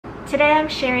Today I'm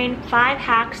sharing 5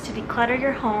 hacks to declutter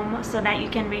your home so that you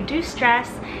can reduce stress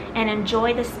and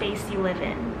enjoy the space you live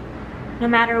in. No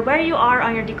matter where you are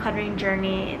on your decluttering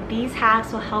journey, these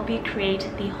hacks will help you create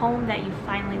the home that you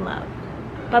finally love.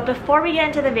 But before we get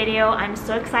into the video, I'm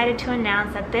so excited to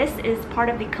announce that this is part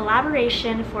of the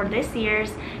collaboration for this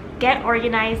year's Get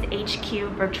Organized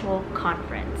HQ virtual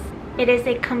conference. It is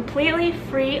a completely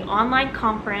free online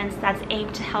conference that's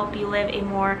aimed to help you live a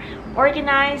more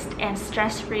organized and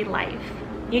stress-free life.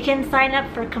 You can sign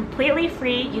up for completely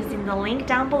free using the link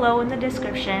down below in the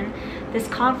description. This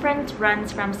conference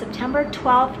runs from September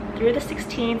 12th through the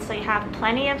 16th, so you have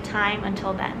plenty of time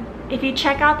until then. If you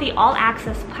check out the All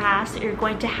Access Pass, you're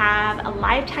going to have a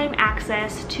lifetime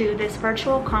access to this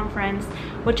virtual conference,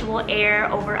 which will air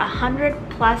over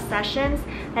 100+ sessions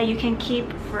that you can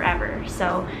keep forever.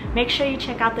 So make sure you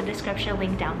check out the description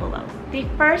link down below. The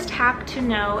first hack to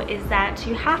know is that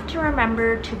you have to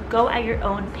remember to go at your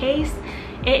own pace.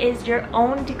 It is your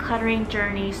own decluttering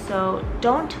journey, so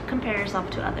don't compare yourself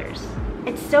to others.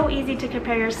 It's so easy to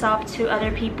compare yourself to other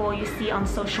people you see on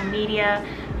social media.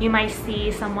 You might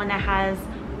see someone that has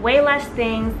way less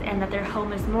things and that their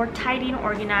home is more tidy and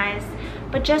organized,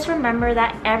 but just remember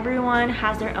that everyone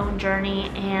has their own journey,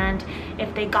 and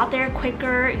if they got there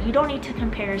quicker, you don't need to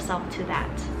compare yourself to that.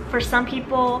 For some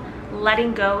people,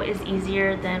 letting go is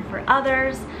easier than for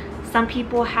others. Some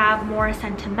people have more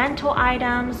sentimental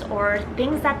items or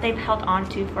things that they've held on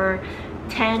to for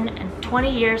 10 and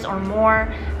 20 years or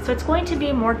more, so it's going to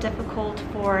be more difficult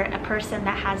for a person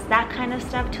that has that kind of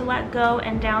stuff to let go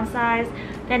and downsize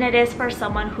than it is for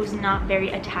someone who's not very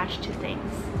attached to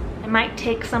things. It might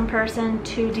take some person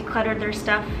to declutter their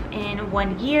stuff in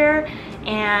 1 year,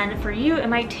 and for you it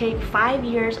might take 5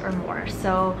 years or more.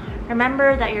 So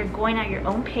remember that you're going at your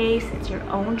own pace. It's your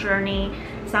own journey.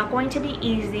 It's not going to be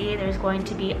easy. There's going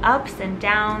to be ups and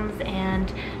downs,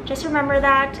 and just remember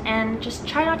that, and just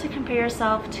try not to compare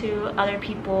yourself to other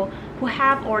people who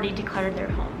have already decluttered their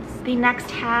homes. The next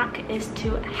hack is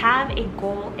to have a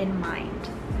goal in mind.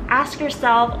 Ask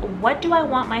yourself, what do I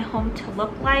want my home to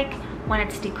look like when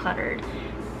it's decluttered?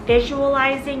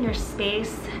 Visualizing your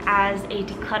space as a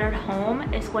decluttered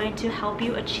home is going to help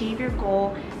you achieve your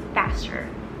goal faster.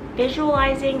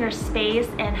 Visualizing your space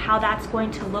and how that's going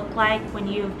to look like when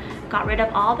you've got rid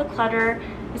of all the clutter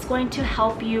is going to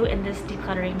help you in this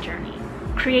decluttering journey.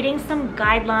 Creating some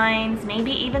guidelines,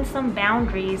 maybe even some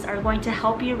boundaries, are going to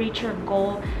help you reach your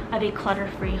goal of a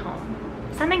clutter-free home.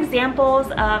 Some examples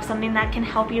of something that can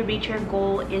help you reach your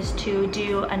goal is to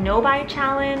do a no-buy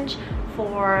challenge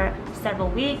for several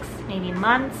weeks, maybe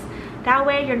months. That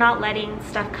way you're not letting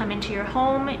stuff come into your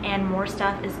home and more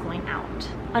stuff is going out.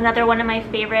 Another one of my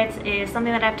favorites is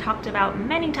something that I've talked about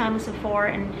many times before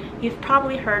and you've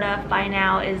probably heard of by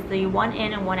now, is the 1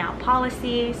 in and 1 out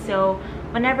policy. So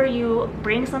whenever you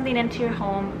bring something into your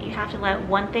home, you have to let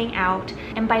one thing out,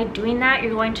 and by doing that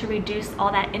you're going to reduce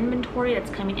all that inventory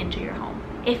that's coming into your home.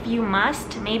 If you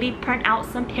must, maybe print out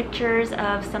some pictures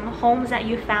of some homes that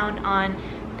you found on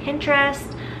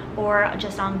Pinterest or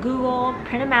just on Google,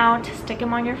 print them out, stick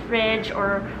them on your fridge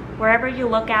or wherever you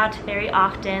look out very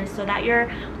often, so that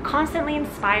you're constantly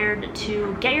inspired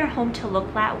to get your home to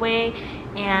look that way.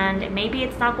 And maybe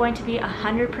it's not going to be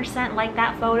 100% like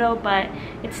that photo, but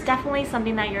it's definitely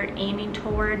something that you're aiming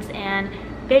towards, and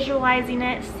visualizing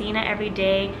it, seeing it every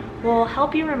day will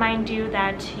help you remind you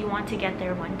that you want to get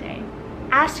there one day.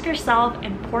 Ask yourself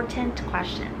important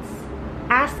questions.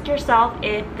 Ask yourself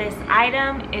if this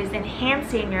item is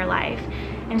enhancing your life,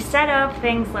 instead of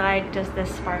things like, does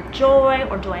this spark joy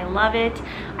or do I love it?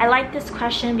 I like this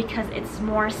question because it's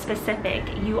more specific.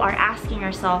 You are asking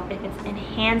yourself if it's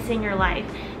enhancing your life,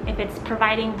 if it's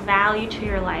providing value to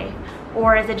your life,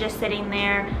 or is it just sitting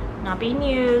there not being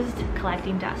used,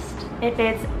 collecting dust? If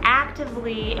it's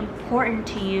actively important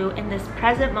to you in this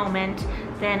present moment,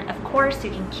 then of course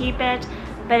you can keep it.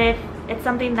 But if it's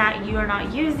something that you are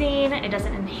not using, it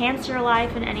doesn't enhance your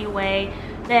life in any way,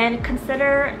 then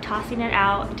consider tossing it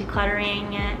out,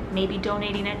 decluttering it, maybe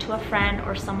donating it to a friend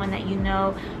or someone that you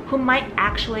know who might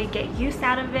actually get use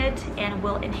out of it and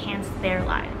will enhance their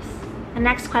lives. The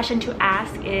next question to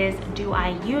ask is, do I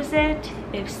use it?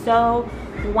 If so,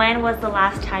 when was the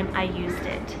last time I used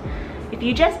it? If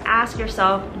you just ask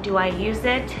yourself, do I use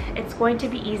it? It's going to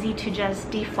be easy to just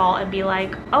default and be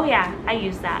like, oh yeah, I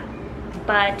use that.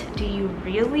 But do you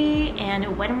really?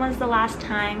 And when was the last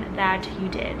time that you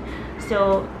did?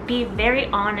 So be very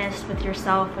honest with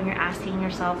yourself when you're asking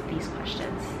yourself these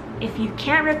questions. If you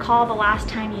can't recall the last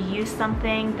time you used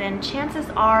something, then chances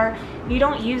are you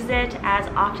don't use it as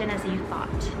often as you thought.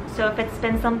 So if it's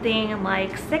been something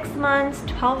like 6 months,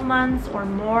 12 months or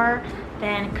more,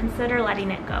 then consider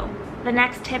letting it go. The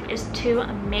next tip is to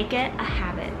make it a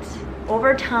habit.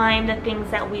 Over time, the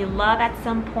things that we love at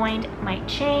some point might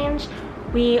change.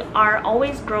 We are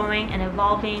always growing and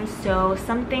evolving, so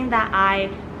something that I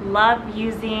love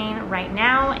using right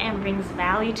now and brings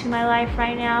value to my life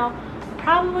right now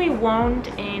probably won't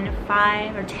in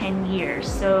 5 or 10 years.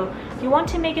 So you want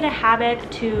to make it a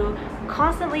habit to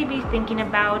constantly be thinking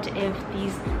about if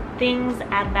these things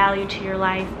add value to your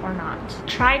life or not.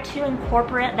 Try to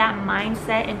incorporate that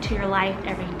mindset into your life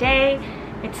every day.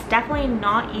 It's definitely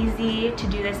not easy to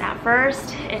do this at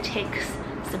first. It takes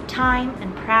some time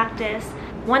and practice.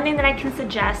 One thing that I can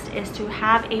suggest is to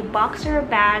have a box or a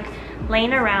bag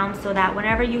laying around so that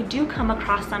whenever you do come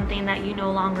across something that you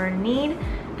no longer need,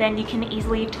 then you can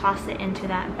easily toss it into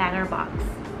that bag or box.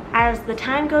 As the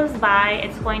time goes by,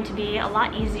 it's going to be a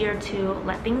lot easier to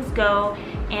let things go,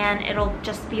 and it'll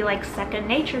just be like second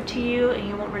nature to you, and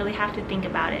you won't really have to think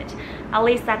about it. At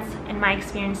least that's in my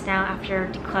experience now after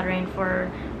decluttering for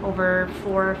over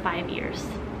 4 or 5 years.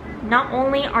 Not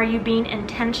only are you being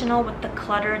intentional with the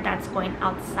clutter that's going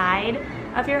outside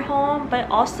of your home, but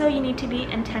also you need to be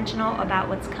intentional about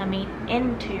what's coming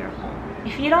into your home.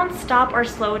 If you don't stop or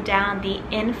slow down the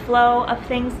inflow of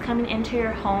things coming into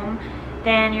your home,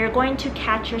 then you're going to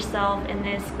catch yourself in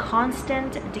this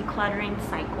constant decluttering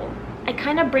cycle. I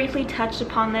kind of briefly touched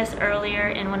upon this earlier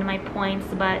in one of my points,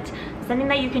 but something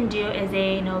that you can do is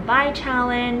a no buy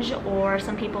challenge, or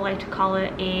some people like to call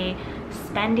it a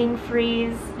spending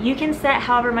freeze. You can set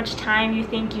however much time you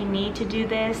think you need to do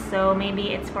this, so maybe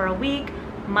it's for a week,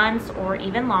 months, or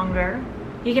even longer.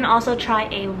 You can also try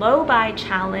a low buy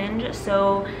challenge,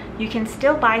 so you can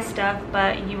still buy stuff,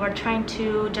 but you are trying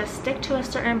to just stick to a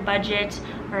certain budget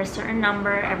or a certain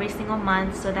number every single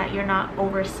month so that you're not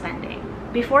overspending.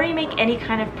 Before you make any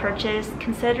kind of purchase,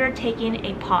 consider taking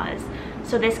a pause.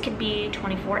 So this could be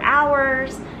 24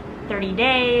 hours, 30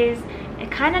 days.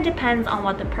 It kind of depends on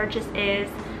what the purchase is.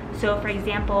 So for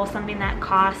example, something that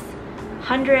costs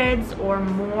hundreds or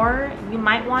more, you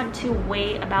might want to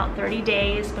wait about 30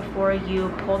 days before you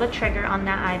pull the trigger on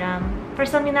that item. For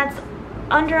something that's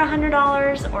under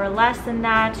 $100 or less than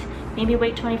that, maybe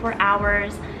wait 24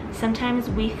 hours. Sometimes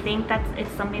we think that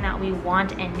it's something that we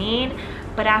want and need,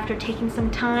 but after taking some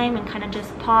time and kind of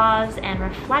just pause and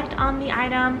reflect on the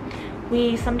item,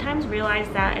 we sometimes realize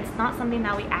that it's not something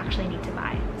that we actually need to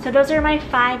buy. So those are my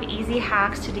 5 easy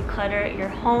hacks to declutter your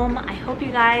home. I hope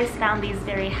you guys found these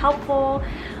very helpful.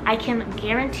 I can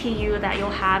guarantee you that you'll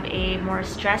have a more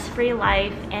stress-free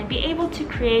life and be able to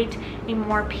create a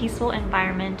more peaceful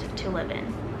environment to live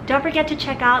in. Don't forget to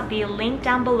check out the link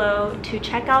down below to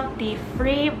check out the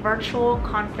free virtual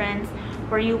conference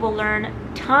where you will learn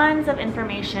tons of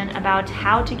information about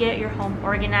how to get your home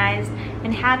organized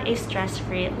and have a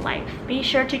stress-free life. Be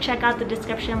sure to check out the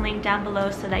description link down below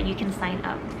so that you can sign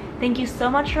up. Thank you so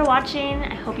much for watching.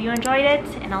 I hope you enjoyed it,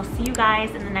 and I'll see you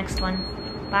guys in the next one.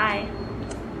 Bye.